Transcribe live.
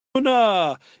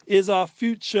Emuna is our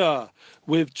future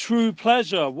with true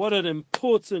pleasure. What an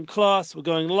important class. We're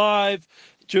going live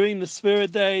during the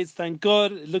Spirit Days. Thank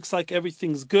God. It looks like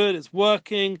everything's good. It's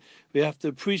working. We have to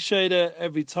appreciate it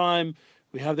every time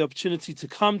we have the opportunity to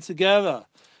come together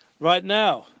right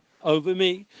now over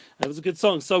me. It was a good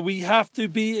song. So we have to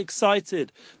be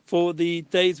excited for the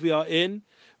days we are in.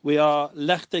 We are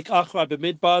Lechtek Achra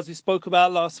B'Midbar, as we spoke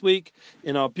about last week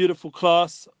in our beautiful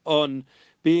class on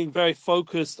being very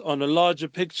focused on a larger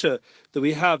picture that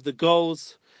we have, the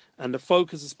goals and the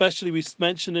focus, especially we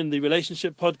mentioned in the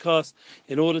relationship podcast,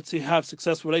 in order to have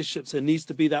successful relationships, there needs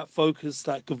to be that focus,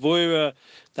 that gavoira,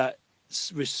 that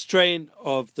restraint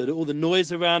of all the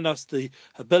noise around us, the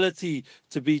ability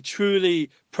to be truly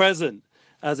present.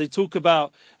 As they talk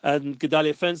about, and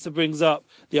Gedalia Fenster brings up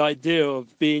the idea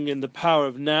of being in the power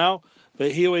of now,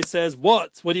 but he always says,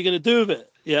 what? What are you going to do with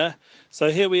it? Yeah.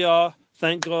 So here we are.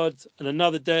 Thank God, and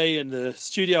another day in the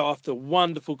studio after a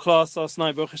wonderful class last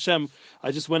night. Baruch Hashem,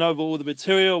 I just went over all the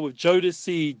material with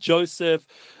Jodeci, Joseph.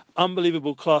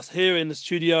 Unbelievable class here in the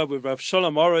studio with Rav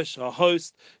Shalom Orish, our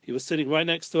host. He was sitting right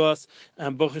next to us.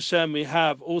 And Baruch Hashem, we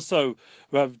have also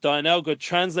Rav Diane Elgod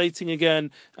translating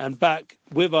again and back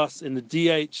with us in the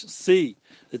DHC,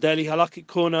 the Daily Halakhic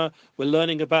Corner. We're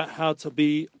learning about how to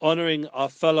be honoring our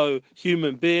fellow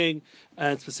human being.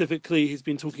 And specifically, he's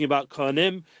been talking about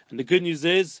Kohanim. And the good news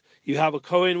is, you have a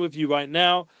Kohen with you right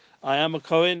now. I am a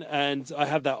Kohen, and I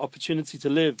have that opportunity to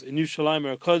live in Yerushalayim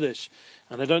or Kodesh.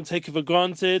 And I don't take it for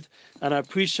granted. And I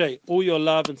appreciate all your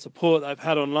love and support that I've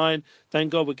had online.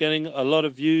 Thank God we're getting a lot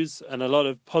of views and a lot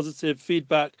of positive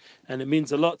feedback. And it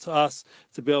means a lot to us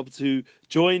to be able to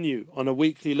join you on a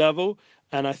weekly level.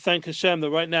 And I thank Hashem that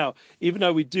right now, even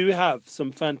though we do have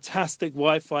some fantastic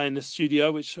Wi-Fi in the studio,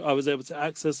 which I was able to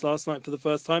access last night for the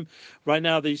first time, right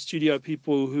now the studio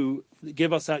people who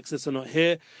give us access are not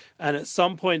here. And at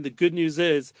some point, the good news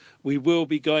is we will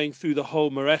be going through the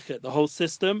whole Merechet, the whole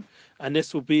system. And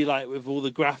this will be like with all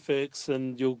the graphics,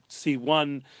 and you'll see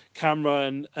one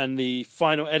camera, and the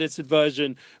final edited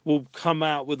version will come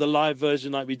out with a live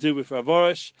version like we do with Rav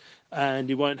Orish. And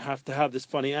you won't have to have this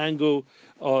funny angle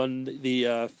on the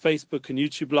Facebook and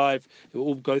YouTube Live. It will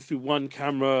all go through one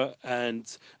camera,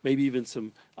 and maybe even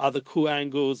some other cool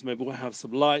angles. Maybe we'll have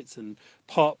some lights and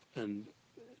pop and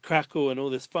crackle and all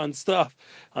this fun stuff.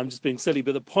 I'm just being silly,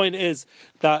 but the point is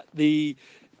that the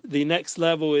next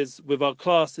level is with our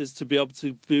class is to be able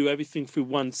to do everything through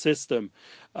one system.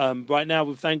 Right now,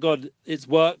 we thank God it's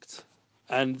worked,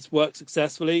 and it's worked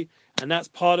successfully, and that's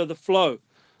part of the flow.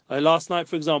 Last night,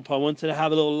 for example, I wanted to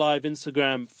have a little live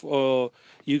Instagram for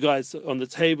you guys on the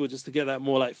table, just to get that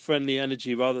more like friendly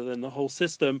energy rather than the whole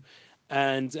system.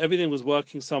 And everything was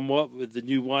working somewhat with the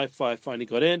new Wi-Fi I finally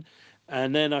got in.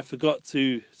 And then I forgot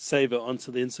to save it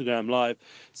onto the Instagram Live.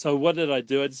 So what did I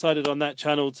do? I decided on that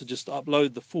channel to just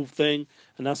upload the full thing.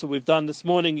 And that's what we've done this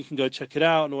morning. You can go check it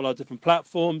out on all our different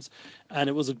platforms. And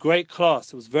it was a great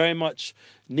class. It was very much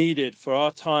needed for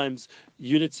our times,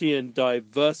 unity and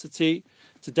diversity.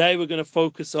 Today we're going to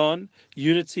focus on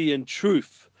unity and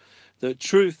truth. The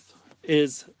truth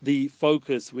is the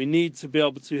focus. We need to be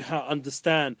able to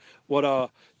understand what our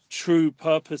true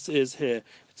purpose is here,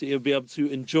 to be able to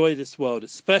enjoy this world,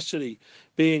 especially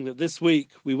being that this week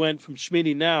we went from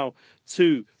Shmini now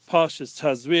to Parshas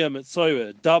Tazria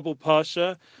Metzorah, double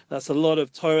Parsha. That's a lot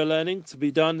of Torah learning to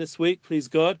be done this week, please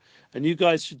God. And you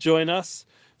guys should join us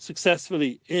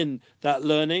successfully in that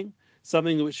learning.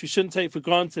 Something which we shouldn't take for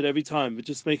granted every time, but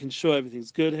just making sure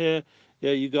everything's good here.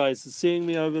 Yeah, you guys are seeing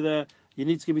me over there. You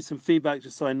need to give me some feedback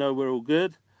just so I know we're all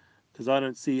good, because I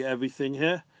don't see everything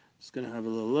here. Just going to have a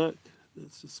little look.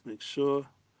 Let's just make sure.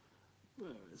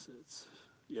 Where is it?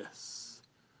 Yes.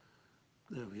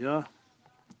 There we are.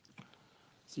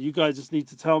 So you guys just need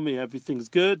to tell me everything's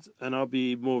good, and I'll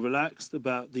be more relaxed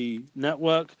about the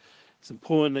network. It's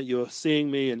important that you're seeing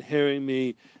me and hearing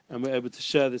me, and we're able to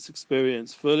share this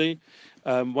experience fully.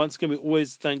 Once again, we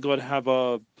always, thank God, have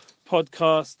our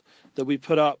podcast that we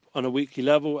put up on a weekly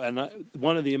level. And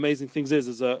one of the amazing things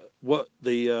is what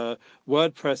the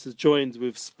WordPress has joined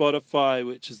with Spotify,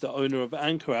 which is the owner of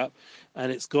Anchor app,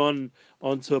 and it's gone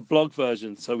onto a blog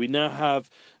version. So we now have,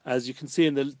 as you can see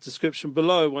in the description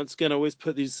below, once again, I always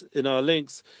put these in our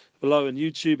links below in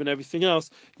YouTube and everything else.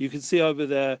 You can see over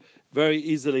there very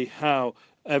easily how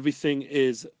everything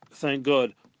is, thank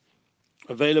God,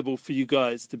 available for you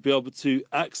guys to be able to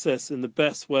access in the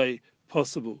best way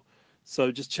possible.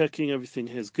 So just checking everything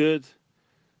here is good.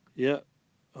 Yeah.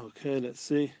 Okay, let's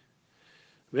see.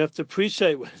 We have to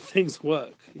appreciate when things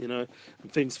work, and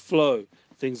things flow,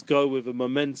 things go with a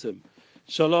momentum.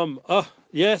 Shalom.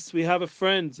 Yes, we have a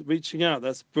friend reaching out.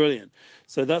 That's brilliant.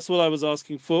 So that's all I was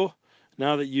asking for.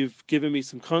 Now that you've given me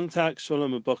some contact,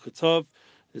 Shalom and Boker Tov.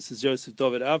 This is Joseph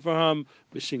David Abraham,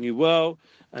 wishing you well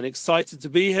and excited to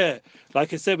be here.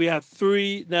 Like I said, we have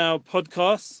 3 now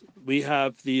podcasts. We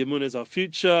have the Emuna is Our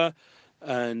Future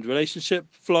and Relationship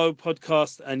Flow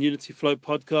podcast and Unity Flow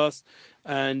podcast.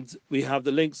 And we have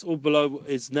the links all below,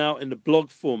 is now in the blog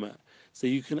format. So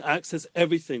you can access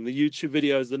everything, the YouTube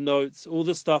videos, the notes, all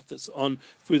the stuff that's on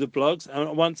through the blogs.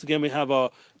 And once again, we have our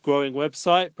growing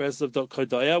website,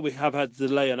 breslov.co.il. We have had a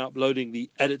delay in uploading the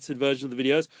edited version of the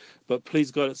videos, but please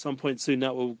God, at some point soon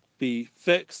that will be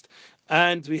fixed.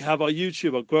 And we have our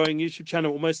YouTube, our growing YouTube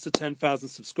channel, almost to 10,000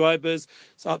 subscribers.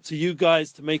 It's up to you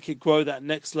guys to make it grow that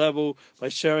next level by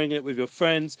sharing it with your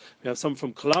friends. We have some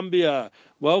from Colombia.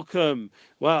 Welcome.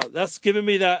 Wow, that's given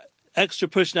me that extra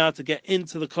push now to get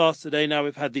into the class today. Now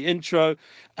we've had the intro,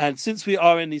 and since we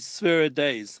are in these Sphira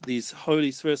days, these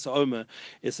holy Sphira Sa'oma,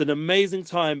 it's an amazing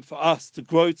time for us to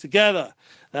grow together.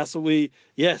 That's what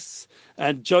yes.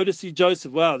 And Jodeci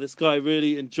Joseph, wow, this guy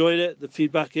really enjoyed it. The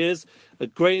feedback is a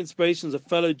great inspiration as a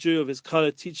fellow Jew of his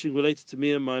color, teaching related to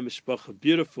me and my mishpacha.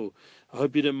 Beautiful. I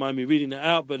hope you didn't mind me reading that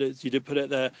out, but you did put it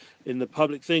there in the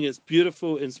public thing. It's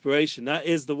beautiful inspiration. That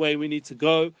is the way we need to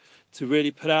go, to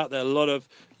really put out there a lot of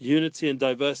unity and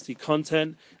diversity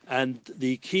content. And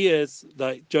the key is,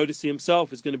 like Jodeci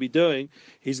himself is going to be doing,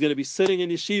 he's going to be sitting in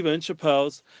yeshiva in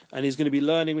Chappelle's, and he's going to be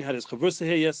learning. We had his chavrusa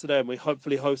here yesterday, and we're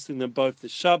hopefully hosting them both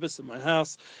this Shabbos at my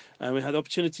house. And we had the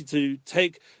opportunity to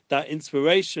take that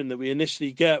inspiration that we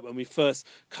initially get when we first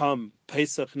come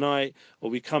Pesach night, or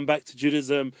we come back to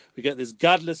Judaism. We get this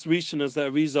gadlus rishon as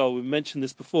that Rizal. We mentioned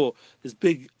this before. This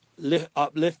big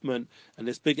upliftment and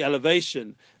this big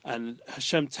elevation, and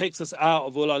Hashem takes us out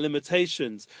of all our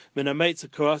limitations. Menametza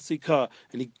karasika,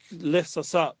 and He lifts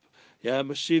us up. Yeah,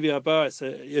 Mashivi Abara.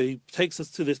 So He takes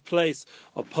us to this place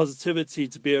of positivity,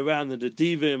 to be around the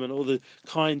Divim and all the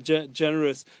kind,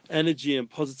 generous energy and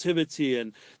positivity,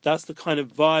 and that's the kind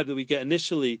of vibe that we get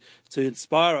initially to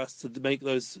inspire us to make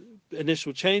those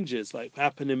initial changes, like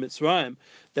happened in Mitzrayim.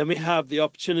 Then we have the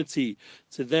opportunity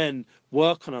to then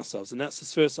work on ourselves, and that's the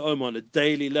Sfiras Omer on a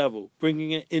daily level,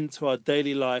 bringing it into our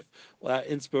daily life, that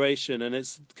inspiration, and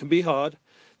it can be hard.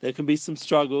 There can be some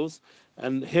struggles,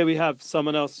 and here we have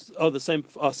someone else. Oh,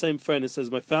 our same friend. It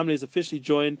says, "My family has officially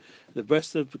joined the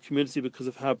Breslov community because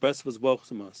of how Breslov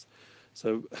welcomed us."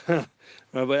 So,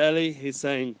 Rabbi Eli, he's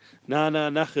saying, "Na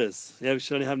nachas." Yeah, we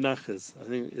should only have nachas. I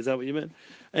think, is that what you meant?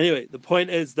 Anyway, the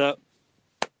point is that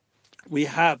we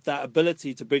have that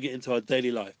ability to bring it into our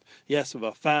daily life. Yes, with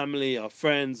our family, our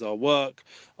friends, our work,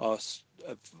 our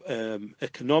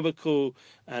economical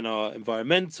and our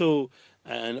environmental,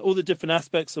 and all the different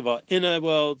aspects of our inner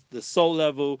world, the soul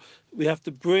level. We have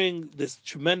to bring this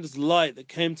tremendous light that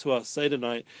came to us Seder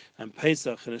night and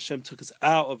Pesach, and Hashem took us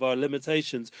out of our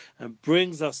limitations and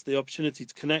brings us the opportunity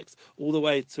to connect all the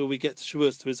way till we get to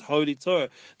Shavuos, to His holy Torah.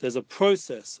 There's a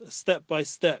process, a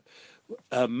step-by-step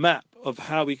map of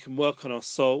how we can work on our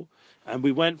soul. And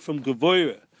we went from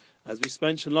Gavoira, as we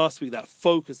mentioned last week, that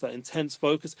focus, that intense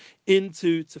focus,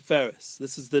 into Tiferes.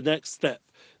 This is the next step.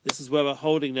 This is where we're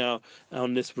holding now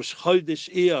on this Rosh Chodesh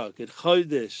Iyar, Gid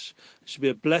Chodesh. It should be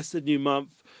a blessed new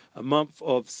month, a month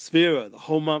of Sphira. The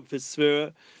whole month is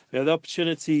Sphira. We have the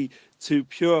opportunity to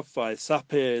purify.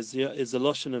 Sapir is the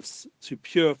lotion of to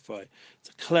purify,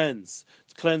 to cleanse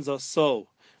our soul.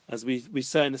 As we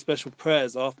say in the special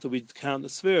prayers after we count the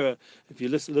Sphira, if you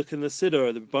look in the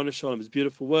Siddur, the Rebbeinu Shalom, there's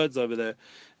beautiful words over there,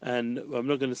 and I'm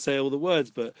not going to say all the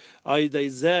words, but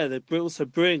that also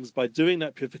brings, by doing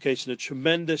that purification, a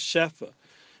tremendous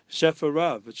shefa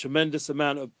rav, a tremendous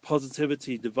amount of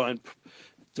positivity, divine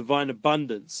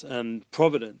abundance and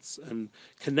providence and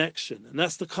connection, and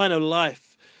that's the kind of life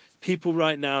people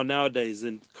right nowadays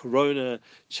in Corona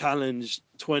challenged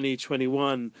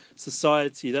 2021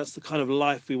 society, that's the kind of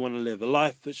life we want to live. A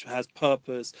life which has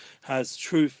purpose, has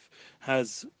truth,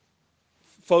 has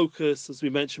focus, as we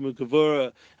mentioned with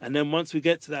Gavura. And then once we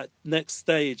get to that next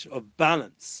stage of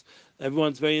balance,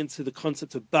 everyone's very into the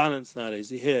concept of balance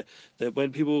nowadays. You hear that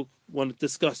when people want to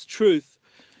discuss truth,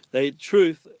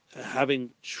 having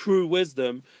true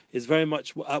wisdom, is very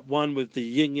much at one with the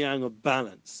yin yang of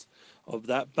balance, of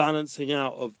that balancing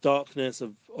out of darkness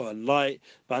or light,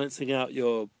 balancing out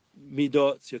your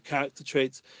midot, your character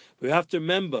traits. We have to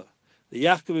remember the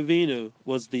Yaakov Avinu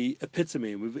was the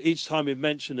epitome. Each time we've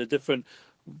mentioned a different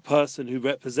person who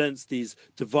represents these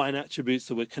divine attributes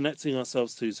that we're connecting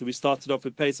ourselves to. So we started off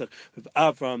with Pesach, with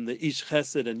Avram, the Ish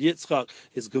Chesed, and Yitzchak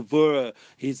is Gevurah.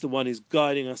 He's the one who's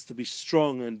guiding us to be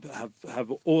strong and have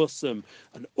an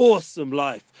awesome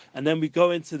life. And then we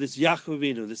go into this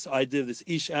Yaakovinu, this idea of this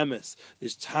Ish Emes,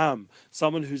 this Tam,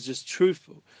 someone who's just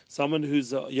truthful, someone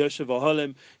who's Yoshev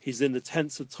Oholim. He's in the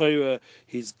tents of Torah.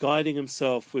 He's guiding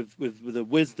himself with a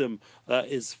wisdom that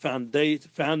is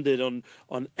founded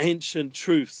on ancient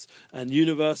truths and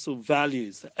universal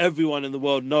values that everyone in the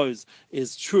world knows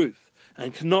is truth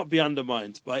and cannot be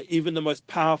undermined by even the most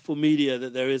powerful media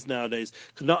that there is nowadays,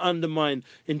 cannot undermine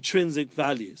intrinsic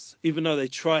values, even though they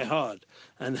try hard.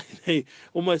 And they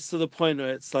almost to the point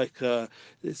where it's like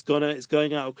it's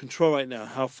going out of control right now,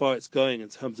 how far it's going in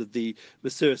terms of the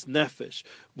Mesiras Nefesh.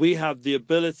 We have the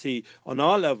ability on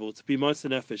our level to be Moshe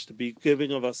Nefesh, to be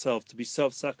giving of ourselves, to be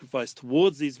self-sacrifice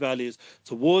towards these values,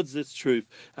 towards this truth.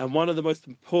 And one of the most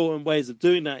important ways of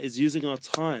doing that is using our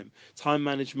time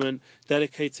management,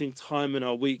 dedicating time in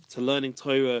our week to learning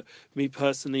Torah. Me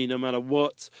personally, no matter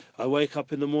what, I wake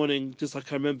up in the morning, just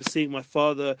like I remember seeing my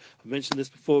father, I mentioned this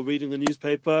before, reading the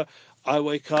newspaper. I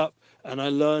wake up and I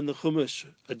learn the Chumash.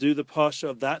 I do the Parsha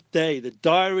of that day, the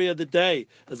diary of the day,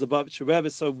 as the Babich Rebbe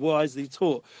so wisely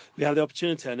taught. We have the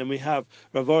opportunity, and then we have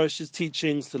Rav Orish's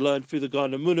teachings to learn through the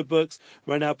Garden of Emuna books.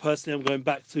 Right now, personally, I'm going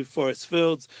back to Forest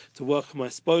Fields to work on my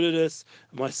Spodidus.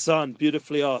 My son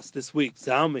beautifully asked this week,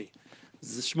 Zalmi,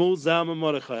 Shmuel Zalman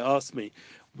Mordechai asked me,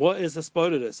 what is a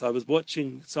Spodidus? I was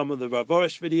watching some of the Rav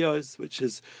Orish videos, which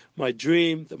is my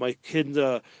dream, that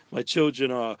my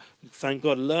children are, thank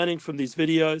God, learning from these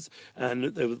videos. And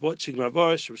they were watching Rav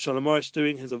Orish, Rav Shalom Orish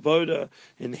doing his avoda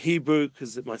in Hebrew,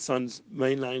 because my son's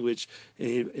main language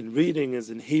in reading is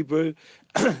in Hebrew,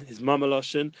 his Mama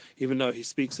Lashon, even though he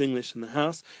speaks English in the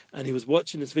house. And he was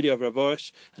watching this video of Rav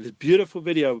Orish, and this beautiful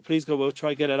video, please God, we'll try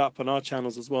to get it up on our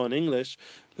channels as well in English,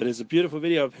 but it's a beautiful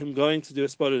video of him going to do a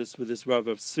Spodidus with this Rav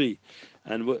of Tzvi.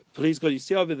 And please God, you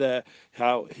see over there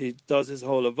how he does his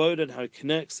whole avodah and how he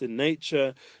connects in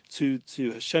nature to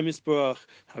Hashem Yisbarach,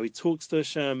 how he talks to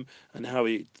Hashem, and how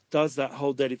he does that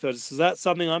whole daily avodah. So that's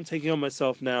something I'm taking on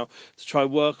myself now to try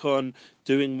work on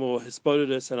doing more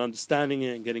Hisbodedus and understanding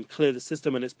it and getting clear the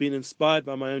system. And it's been inspired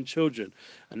by my own children.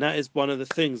 And that is one of the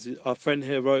things. Our friend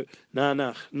here wrote,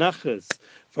 nachas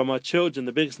from our children.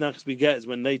 The biggest nachas we get is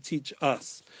when they teach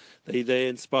us. They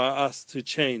inspire us to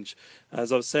change.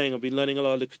 As I was saying, I've been learning a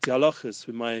lot of Likutei Halachos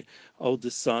with my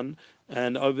oldest son,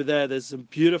 and over there's some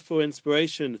beautiful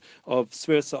inspiration of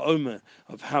Sfiras HaOmer,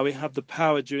 of how we have the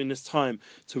power during this time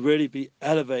to really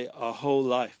elevate our whole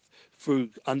life through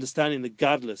understanding the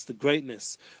gadlus, the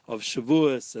greatness of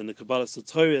Shavuos and the Kabbalah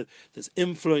Torah that's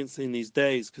influencing these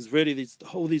days. Because really,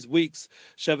 these weeks,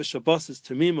 Sheva Shabbos is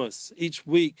Tamimos. Each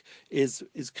week is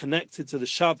connected to the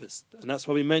Shabbos, and that's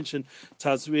why we mentioned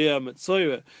Tazria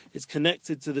Matzoira. It's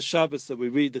connected to the Shabbos that we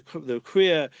read the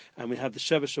Kriya, and we have the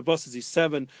Sheva Shabbos, these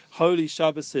 7 holy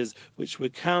Shabboses, which we're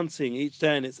counting each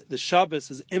day, and the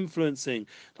Shabbos is influencing.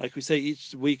 Like we say,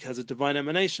 each week has a divine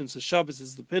emanation. So Shabbos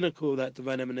is the pinnacle of that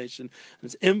divine emanation.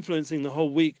 And it's influencing the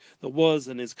whole week that was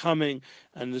and is coming.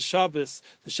 And the Shabbos,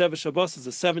 the Sheva Shabbos,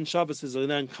 the 7 Shabbos are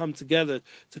then come together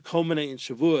to culminate in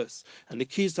Shavuos. And the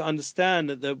key is to understand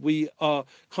that we are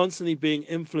constantly being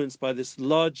influenced by this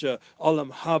larger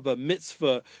Olam Haba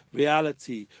mitzvah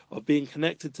reality of being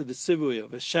connected to the Sivui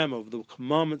of Hashem, of the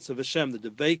commandments of Hashem, the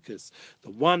Devekas,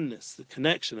 the oneness, the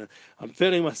connection. And I'm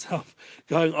feeling myself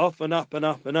going off and up and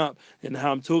up and up in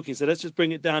how I'm talking. So let's just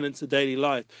bring it down into daily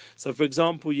life. So for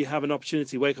example, you have an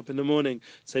opportunity, wake up in the morning,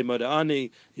 say Moda'ani,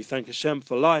 you thank Hashem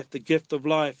for life, the gift of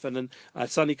life, and then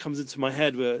suddenly comes into my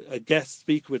head where a guest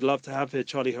speaker we'd love to have here,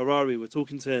 Charlie Harari. We're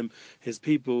talking to him, his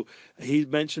people. He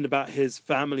mentioned about his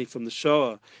family from the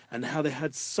Shoah and how they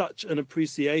had such an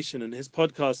appreciation, and his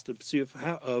podcast, The Pursuit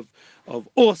of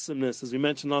Awesomeness, as we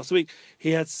mentioned last week, he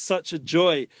had such a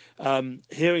joy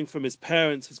hearing from his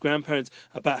parents, his grandparents,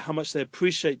 about how much they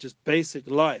appreciate just basic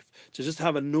life, to just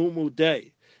have a normal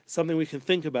day. Something we can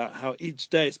think about, how each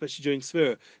day, especially during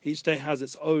Sfira, each day has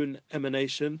its own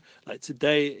emanation. Like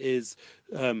today is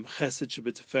Chesed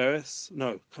Shabbat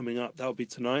No, coming up, that'll be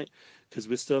tonight, because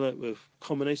we're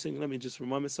culminating. Let me just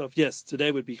remind myself. Yes,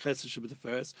 today would be Chesed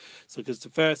Shabbat. So because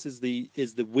Tiferes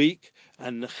is the week,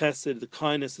 and the Chesed, the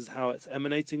kindness, is how it's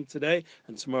emanating today,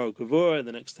 and tomorrow Gevurah, and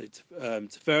the next day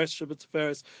Tiferes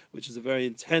Shabbat, which is a very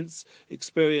intense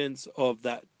experience of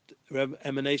that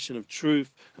emanation of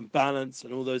truth and balance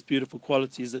and all those beautiful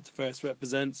qualities that Tiferes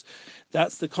represents.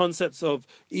 That's the concepts of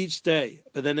each day.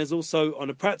 But then there's also, on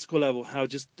a practical level, how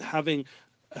just having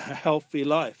a healthy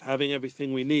life, having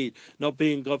everything we need, not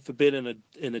being, God forbid,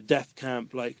 in a death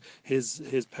camp like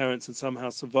his parents and somehow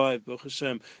survived, Baruch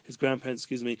Hashem, his grandparents,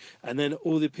 excuse me, and then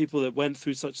all the people that went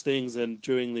through such things and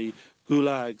during the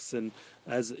gulags, and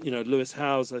as you know, Lewis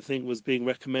Howes, I think, was being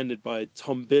recommended by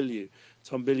Tom Bilyeu.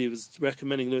 Tom Bilyeu was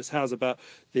recommending Lewis Howes about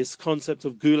this concept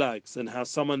of gulags and how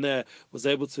someone there was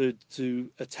able to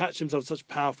attach himself to such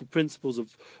powerful principles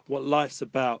of what life's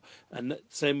about. And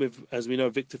same with, as we know,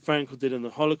 Viktor Frankl did in the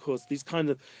Holocaust.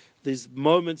 These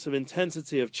moments of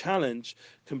intensity, of challenge,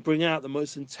 can bring out the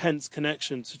most intense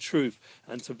connection to truth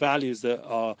and to values that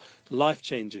are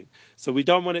life-changing. So we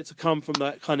don't want it to come from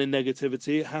that kind of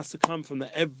negativity. It has to come from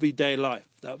the everyday life.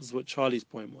 That was what Charlie's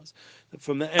point was. That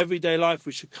from the everyday life,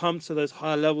 we should come to those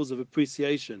higher levels of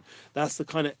appreciation. That's the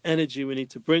kind of energy we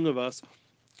need to bring with us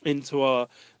into our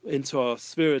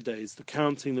spirit days, the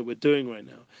counting that we're doing right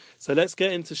now. So let's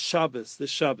get into Shabbos. The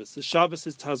Shabbos is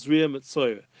Tazria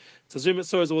Mitzorah. Tazria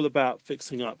Mitzorah is all about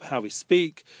fixing up how we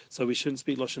speak. So we shouldn't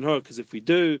speak Lashon Hara, because if we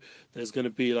do, there's going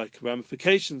to be like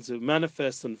ramifications that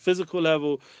manifest on a physical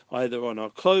level, either on our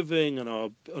clothing, on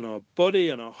our body,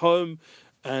 on our home.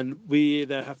 And we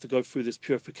either have to go through this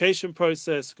purification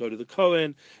process, go to the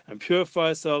Kohen and purify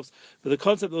ourselves. But the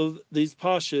concept of these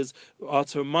parshas are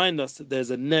to remind us that there's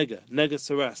a nega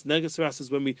saras. Nega saras is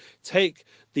when we take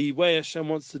the way Hashem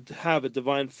wants to have a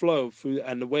divine flow through,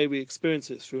 and the way we experience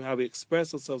it through how we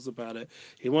express ourselves about it.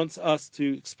 He wants us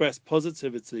to express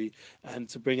positivity and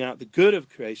to bring out the good of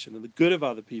creation and the good of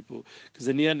other people, because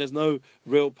in the end there's no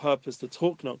real purpose to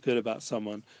talk not good about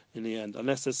someone in the end,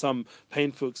 unless there's some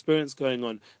painful experience going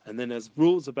on. And then there's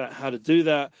rules about how to do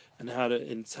that and how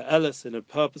to, in Ta'elis, in a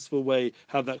purposeful way,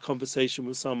 have that conversation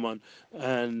with someone.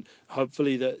 And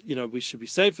hopefully that, we should be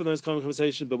safe from those kind of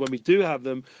conversations, but when we do have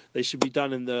them, they should be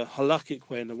done in the halakhic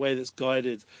way, in a way that's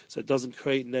guided, so it doesn't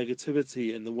create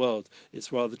negativity in the world.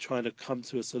 It's rather trying to come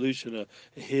to a solution,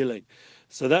 a healing.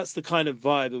 So that's the kind of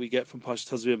vibe that we get from Parshat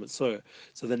Tazria Mitzorah.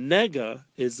 So the nega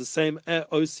is the same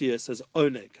osius as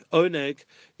oneg. Oneg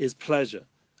is pleasure.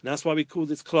 And that's why we call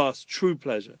this class true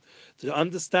pleasure. To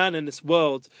understand in this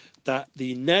world that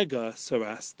the nega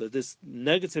saras, that this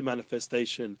negative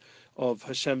manifestation of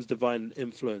Hashem's divine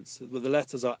influence, where the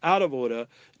letters are out of order,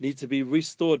 need to be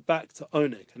restored back to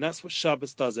oneg. And that's what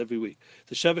Shabbos does every week.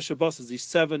 The Sheva Shabbos, these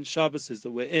 7 Shabboses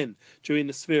that we're in during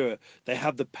the Sphira, they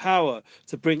have the power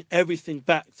to bring everything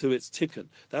back to its tikkun.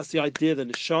 That's the idea, the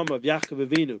neshama of Yaakov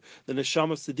Avinu, the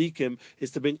neshama of Tzaddikim,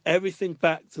 is to bring everything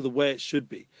back to the way it should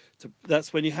be.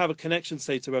 That's when you have a connection,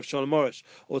 say, to Rav Shalom Arush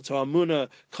or to Emuna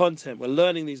content. We're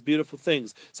learning these beautiful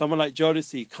things. Someone like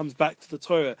Jodeci comes back to the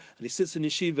Torah and he sits in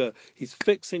yeshiva. He's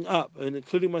fixing up, and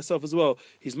including myself as well,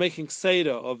 he's making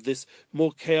seder of this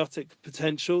more chaotic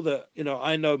potential that,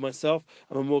 I know myself.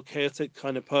 I'm a more chaotic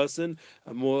kind of person.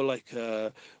 I'm more like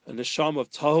a neshama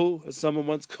of tohu, as someone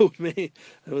once called me.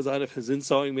 It was either his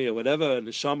insulting me or whatever, a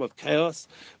neshama of chaos.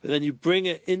 But then you bring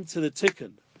it into the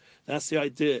tikkun. That's the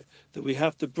idea, that we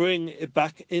have to bring it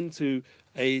back into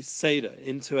a seder,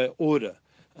 into an order.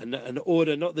 An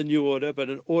order, not the new order, but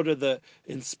an order that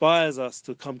inspires us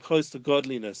to come close to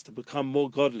godliness, to become more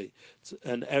godly.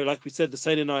 And like we said, the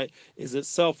Seder night is a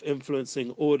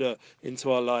self-influencing order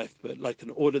into our life, but like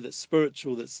an order that's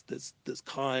spiritual, that's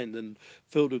kind and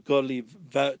filled with godly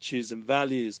virtues and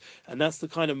values. And that's the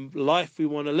kind of life we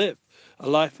want to live, a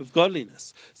life of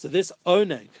godliness. So this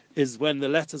oneg is when the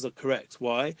letters are correct.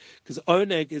 Why? Because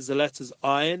oneg is the letters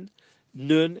ayin,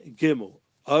 nun, gimel.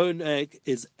 Oneg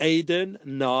is Aden,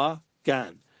 Na,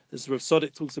 Gan. This Rav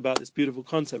Sodiq talks about this beautiful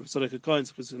concept. Rav Sodiq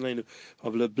HaKohen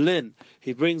of Lublin.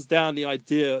 He brings down the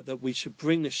idea that we should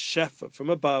bring the shefa from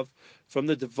above, from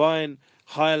the divine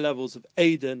higher levels of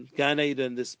Aden, Gan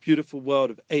Eden, this beautiful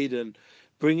world of Aden,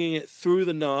 bringing it through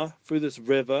the Na, through this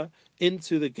river,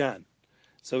 into the Gan,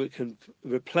 so it can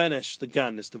replenish the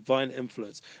Gan, this divine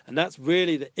influence. And that's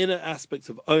really the inner aspect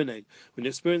of Oneg. When you're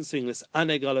experiencing this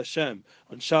Aneg al Hashem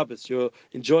on Shabbos, you're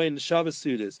enjoying the Shabbos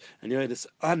Sudas, and you're in this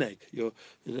Aneg,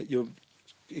 you're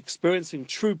experiencing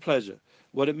true pleasure.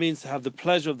 What it means to have the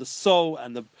pleasure of the soul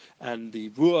and the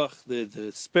ruach,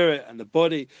 the spirit and the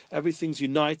body, everything's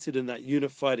united in that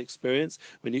unified experience.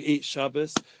 When you eat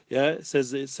Shabbos, it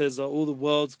says all the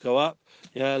worlds go up.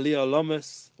 Aliyah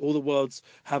Olamas, all the worlds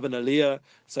have an aliyah.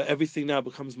 So everything now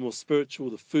becomes more spiritual.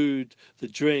 The food, the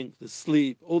drink, the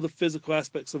sleep, all the physical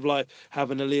aspects of life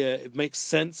have an aliyah. It makes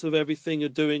sense of everything you're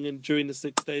doing during the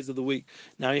 6 days of the week.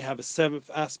 Now you have a 7th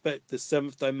aspect, the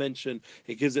 7th dimension.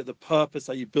 It gives it the purpose,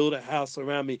 like you build a house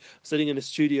beautiful around me. I'm sitting in a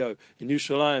studio in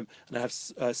Yerushalayim, and I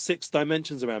have 6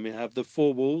 dimensions around me. I have the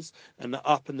 4 walls, and the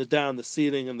up and the down, the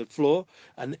ceiling and the floor.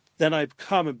 And then I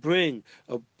come and bring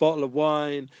a bottle of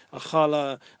wine, a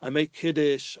challah, I make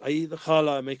kiddush, I eat the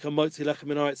challah, I make a motzi lechem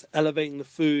menorah, elevating the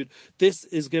food. This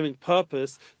is giving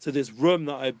purpose to this room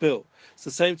that I built. It's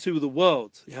the same too with the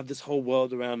world. You have this whole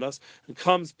world around us, and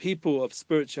comes people of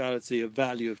spirituality, of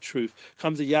value, of truth.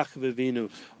 Comes a Yaakov Avinu,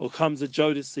 or comes a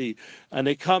Jodeci, and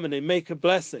they come and they make a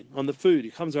blessing on the food.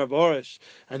 He comes Rav Orish,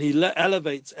 and he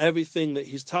elevates everything that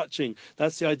he's touching.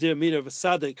 That's the idea of a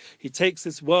tzaddik. He takes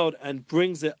this world and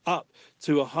brings it up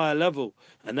to a higher level,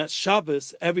 and that's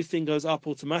Shabbos. Everything goes up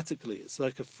automatically. It's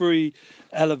like a free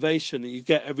elevation that you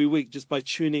get every week just by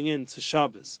tuning in to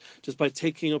Shabbos, just by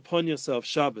taking upon yourself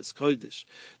Shabbos Kodesh.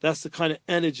 That's the kind of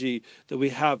energy that we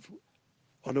have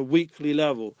on a weekly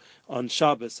level on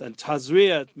Shabbos. And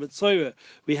Tazria Mitzorah,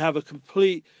 we have a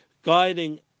complete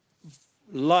guiding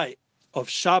light of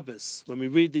Shabbos. When we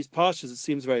read these parshas, it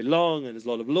seems very long, and there's a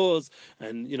lot of laws,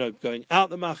 and going out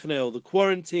the machaneh, all the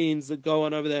quarantines that go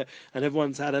on over there, and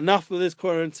everyone's had enough of this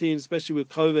quarantine, especially with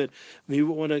COVID. We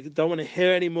don't want to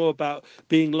hear any more about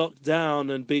being locked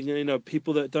down and being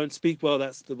people that don't speak well.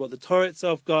 That's what the Torah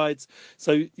itself guides.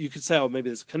 So you could say, oh, maybe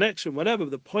there's a connection, whatever.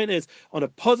 But the point is, on a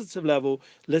positive level,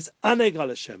 let's aneg al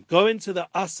Hashem. Go into the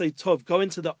asay tov, go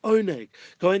into the oneg,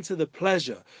 go into the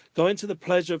pleasure. Go into the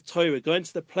pleasure of Torah, go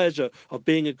into the pleasure of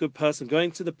being a good person,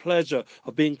 going to the pleasure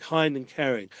of being kind and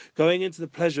caring, going into the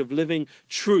pleasure of living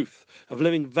truth, of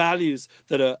living values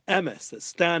that are emes, that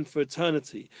stand for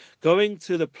eternity, going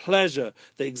to the pleasure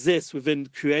that exists within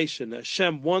creation. That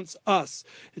Hashem wants us,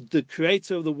 the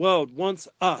creator of the world, wants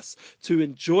us to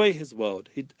enjoy his world.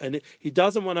 He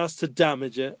doesn't want us to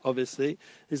damage it, obviously.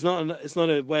 It's not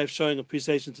a way of showing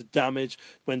appreciation to damage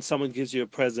when someone gives you a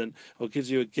present or gives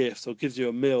you a gift or gives you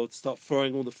a meal, to start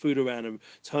throwing all the food around and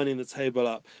turning the table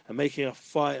up and making a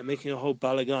fight and making a whole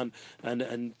balagan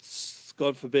and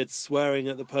God forbid swearing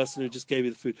at the person who just gave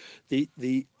you the food.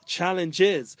 The challenge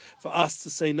is for us to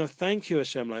say, no, thank you,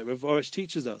 Hashem, like Rav Orish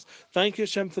teaches us. Thank you,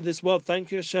 Hashem, for this world.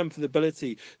 Thank you, Hashem, for the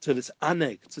ability to this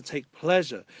aneg, to take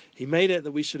pleasure. He made it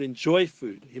that we should enjoy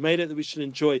food. He made it that we should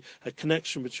enjoy a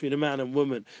connection between a man and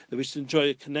woman, that we should enjoy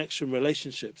a connection,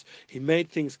 relationships. He made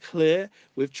things clear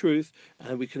with truth,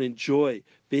 and we can enjoy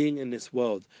being in this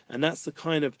world. And that's the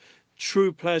kind of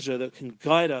true pleasure that can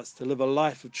guide us to live a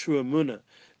life of true Emuna.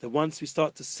 That once we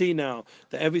start to see now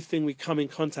that everything we come in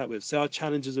contact with, say our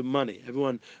challenges of money,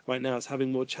 everyone right now is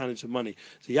having more challenge of money.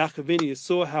 So Yaakov Avinu, you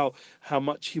saw how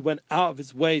much he went out of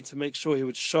his way to make sure he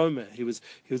would shomer. He was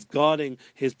guarding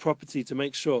his property to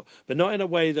make sure, but not in a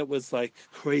way that was like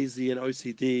crazy and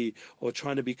OCD or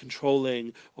trying to be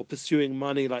controlling or pursuing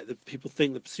money like the people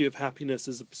think the pursuit of happiness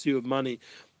is the pursuit of money.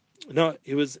 No,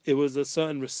 it was a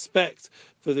certain respect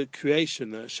for the creation,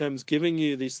 that Hashem's giving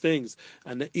you these things,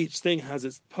 and that each thing has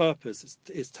its purpose,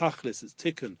 its tachlis, its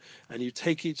tikkun, and you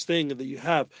take each thing that you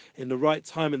have in the right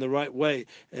time, in the right way,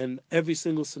 in every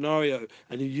single scenario,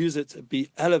 and you use it to be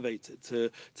elevated,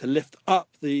 to lift up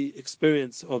the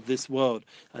experience of this world.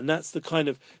 And that's the kind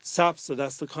of sapsa,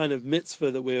 that's the kind of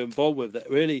mitzvah that we're involved with, that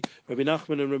really Rabbi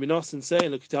Nachman and Rabbi Nosson say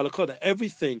in the that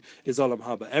everything is olam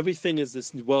haba, everything is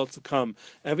this world to come,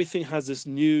 everything has this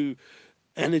new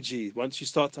energy. Once you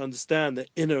start to understand the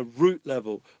inner root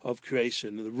level of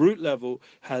creation, the root level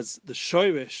has the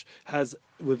shoirish, has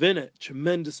within it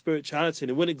tremendous spirituality, and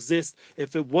it wouldn't exist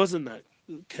if it wasn't that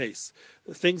case.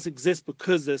 Things exist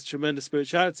because there's tremendous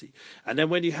spirituality. And then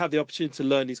when you have the opportunity to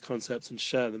learn these concepts and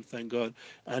share them, thank God,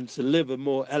 and to live a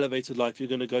more elevated life, you're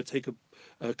going to go take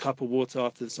a cup of water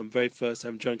after this. I'm very thirsty, I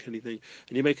haven't drunk anything,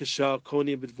 and you make a shah,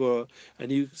 koni b'dvora,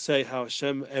 and you say how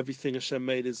Hashem, everything Hashem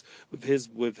made is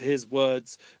with his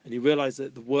words, and you realize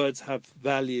that the words have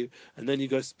value, and then you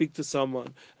go speak to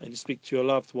someone, and you speak to your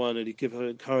loved one, and you give her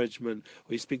encouragement,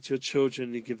 or you speak to your children,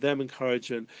 and you give them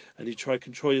encouragement, and you try to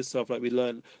control yourself, like we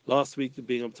learned last week,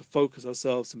 being able to focus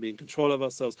ourselves and be in control of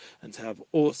ourselves, and to have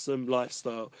awesome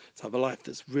lifestyle, to have a life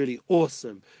that's really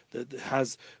awesome, that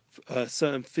has a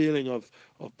certain feeling of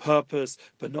purpose,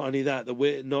 but not only that,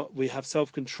 we have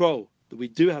self-control, that we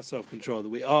do have self-control, that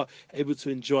we are able to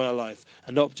enjoy our life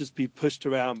and not just be pushed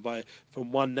around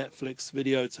from one Netflix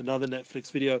video to another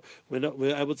Netflix video.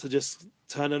 We're able to just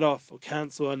turn it off or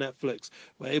cancel our Netflix.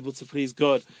 We're able to please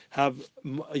God,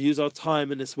 use our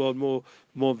time in this world more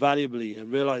valuably,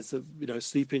 and realize that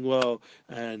sleeping well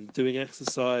and doing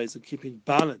exercise and keeping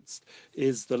balanced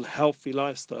is the healthy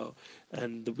lifestyle,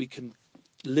 and that we can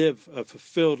live a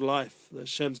fulfilled life. That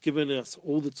Hashem's given us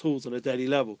all the tools on a daily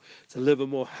level to live a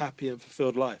more happy and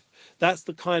fulfilled life. That's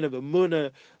the kind of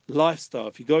Emuna lifestyle.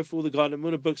 If you go through all the Garden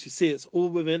Emuna books, you see it's all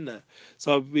within there.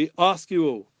 So we ask you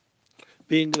all,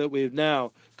 being that we're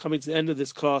now coming to the end of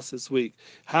this class this week,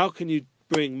 how can you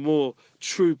bring more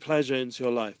true pleasure into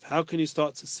your life? How can you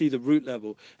start to see the root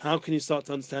level? How can you start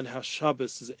to understand how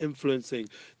Shabbos is influencing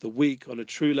the week on a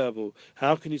true level?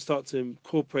 How can you start to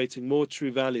incorporating more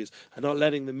true values and not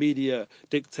letting the media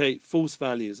dictate false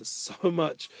values? There's so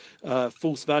much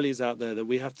false values out there that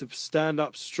we have to stand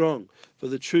up strong for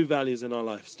the true values in our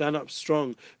life, stand up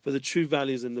strong for the true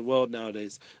values in the world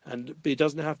nowadays. And it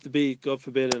doesn't have to be, God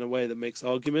forbid, in a way that makes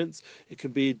arguments. It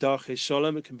can be darche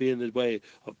shalom, it can be in the way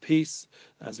of peace.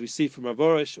 As we see from Rav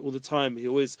Orish all the time, he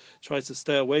always tries to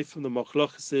stay away from the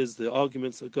machlokeses, the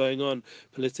arguments that are going on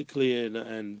politically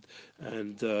and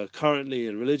currently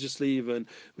and religiously even.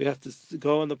 We have to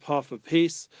go on the path of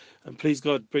peace, and please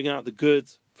God, bring out the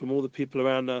good from all the people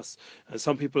around us. And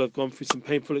some people have gone through some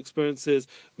painful experiences.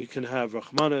 We can have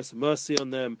rachmanos, mercy on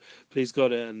them, please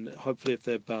God, and hopefully if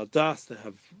they're baldas, they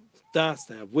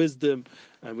have wisdom,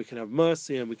 and we can have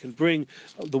mercy, and we can bring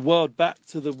the world back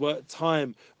to the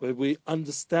time where we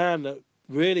understand that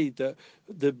really the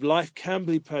life can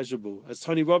be pleasurable. As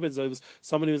Tony Robbins, I was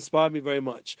someone who inspired me very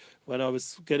much when I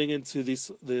was getting into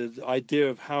the idea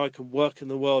of how I can work in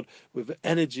the world with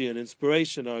energy and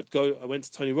inspiration. I went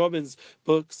to Tony Robbins'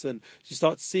 books, and you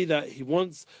start to see that he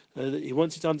wants you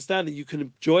to understand that you can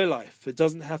enjoy life. It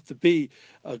doesn't have to be,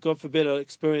 God forbid, an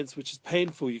experience which is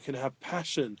painful. You can have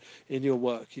passion in your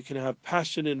work. You can have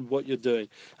passion in what you're doing,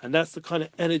 and that's the kind of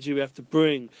energy we have to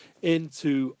bring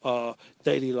into our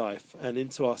daily life and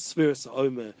into our spheres of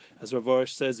Omer. As Rav Orish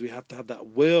says, we have to have that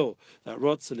will, that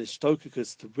rotzen,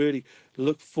 ishtokakus, to really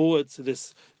look forward to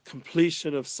this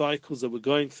completion of cycles that we're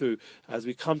going through as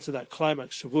we come to that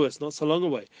climax Shavuos. It's not so long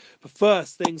away. But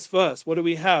first things first, what do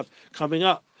we have coming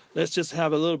up? Let's just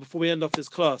have a little before we end off this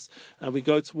class and we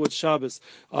go towards Shabbos.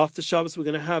 After Shabbos, we're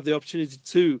going to have the opportunity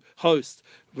to host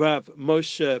Rav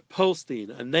Moshe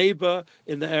Polstein, a neighbor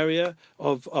in the area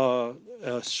of our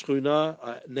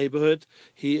Shchuna neighborhood.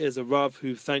 He is a Rav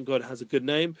who, thank God, has a good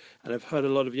name, and I've heard a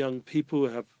lot of young people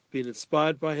who have been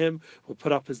inspired by him. We'll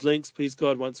put up his links, please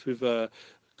God, once we've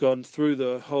gone through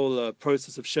the whole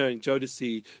process of sharing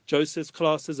Jodeci Joseph's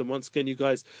classes. And once again, you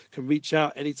guys can reach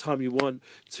out anytime you want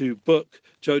to book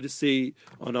Jodeci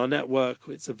on our network.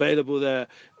 It's available there.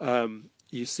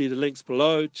 You see the links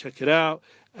below. Check it out.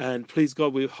 And please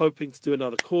God, we're hoping to do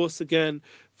another course again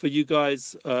for you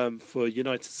guys for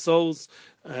United Souls.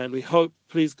 And we hope,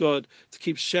 please God, to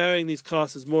keep sharing these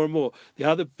classes more and more. The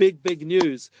other big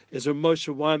news is Rav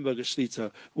Moshe Weinberger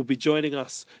Shlita will be joining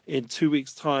us in 2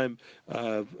 weeks' time,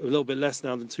 a little bit less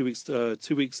now than 2 weeks, 2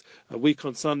 weeks, a week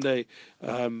on Sunday.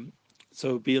 So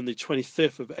it'll be on the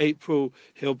 25th of April.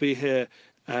 He'll be here.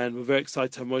 And we're very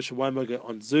excited to have Moshe Weinberger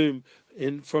on Zoom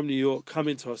from New York come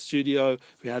into our studio.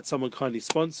 We had someone kindly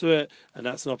sponsor it, and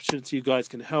that's an opportunity you guys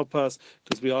can help us,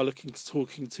 because we are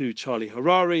talking to Charlie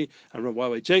Harari and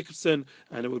Rawawe Jacobson,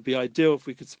 and it would be ideal if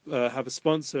we could have a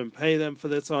sponsor and pay them for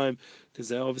their time, because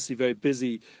they're obviously very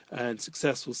busy and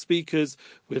successful speakers.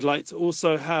 We'd like to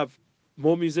also have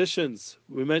more musicians.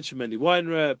 We mentioned Mendy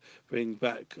Weinreb, bring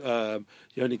back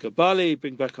Yoni Gabali,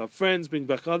 bring back our friends, bring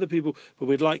back other people. But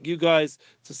we'd like you guys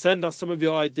to send us some of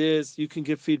your ideas. You can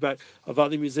give feedback of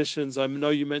other musicians. I know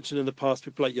you mentioned in the past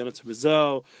people like Yonatan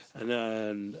Rizal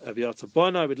and Aviata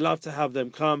Bona. We'd love to have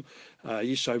them come.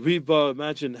 Yishai Ribo,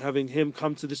 imagine having him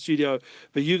come to the studio.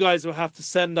 But you guys will have to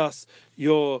send us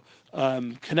your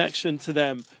connection to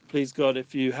them, please God,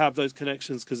 if you have those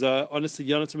connections, because honestly,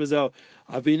 Yonatan Rizal,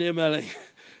 I've been emailing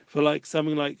for I'm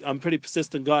a pretty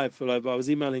persistent guy. I was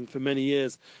emailing for many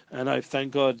years, and I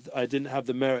thank God I didn't have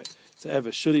the merit to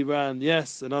ever. Shuli Ran,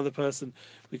 yes, another person.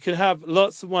 We could have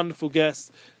lots of wonderful guests.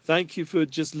 Thank you for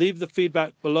just leave the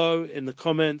feedback below in the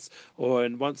comments, or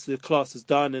once the class is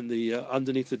done in the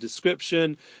underneath the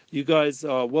description. You guys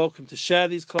are welcome to share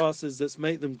these classes. Let's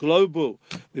make them global.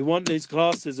 We want these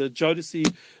classes. A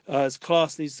Jodeci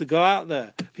class needs to go out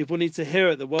there. People need to hear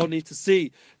it. The world needs to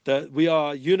see that we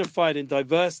are unified in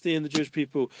diversity in the Jewish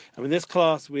people. And in this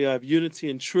class, we have unity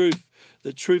and truth.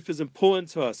 The truth is important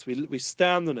to us. We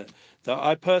stand on it. That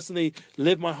I personally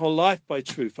live my whole life by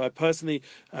truth. I personally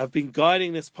have been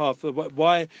guiding this path.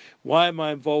 Why am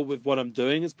I involved with what I'm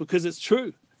doing? It's because it's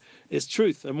true. It's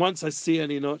truth. And once I see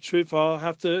any not truth, I'll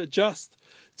have to adjust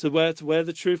to where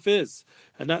the truth is.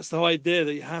 And that's the whole idea,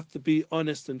 that you have to be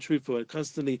honest and truthful and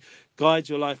constantly guide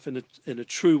your life in a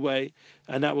true way.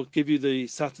 And that will give you the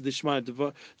Satad Ishmael,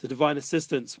 the divine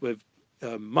assistance with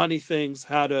money things,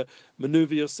 how to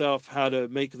maneuver yourself, how to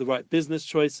make the right business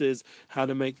choices, how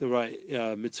to make the right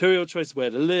material choices, where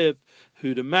to live,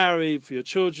 who to marry for your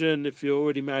children, if you're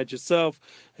already married yourself,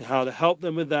 and how to help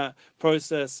them with that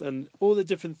process, and all the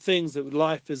different things that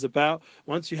life is about.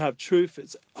 Once you have truth,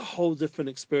 it's a whole different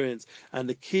experience. And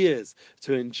the key is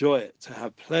to enjoy it, to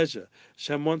have pleasure.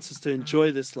 Hashem wants us to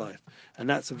enjoy this life. And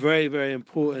that's a very, very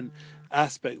important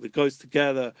aspect that goes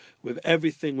together with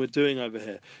everything we're doing over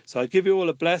here. So I give you all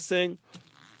a blessing.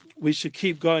 We should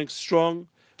keep going strong,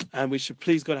 and we should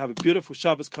please God have a beautiful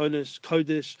Shabbos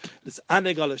Kodesh. Let's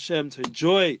aneg al Hashem, to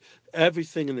enjoy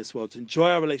everything in this world, to enjoy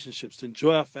our relationships, to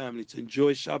enjoy our family, to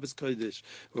enjoy Shabbos Kodesh.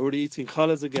 We're already eating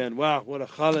challahs again. Wow, what a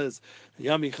challahs,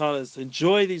 yummy challahs. To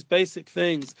enjoy these basic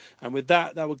things, and with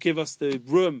that, that will give us the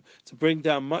room to bring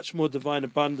down much more divine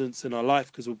abundance in our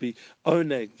life, because we'll be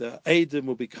oneg, the Adim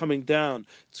will be coming down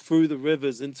through the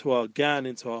rivers into our gan,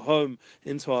 into our home,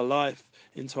 into our life,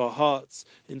 into our hearts,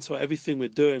 into everything we're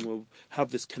doing. We'll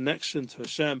have this connection to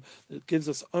Hashem that gives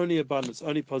us only abundance,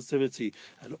 only positivity,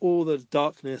 and all the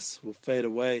darkness will fade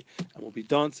away, and we'll be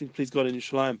dancing, please God, in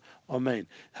Yerushalayim. Amen.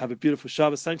 Have a beautiful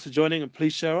Shabbos. Thanks for joining, and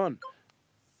please share on.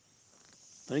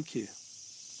 Thank you.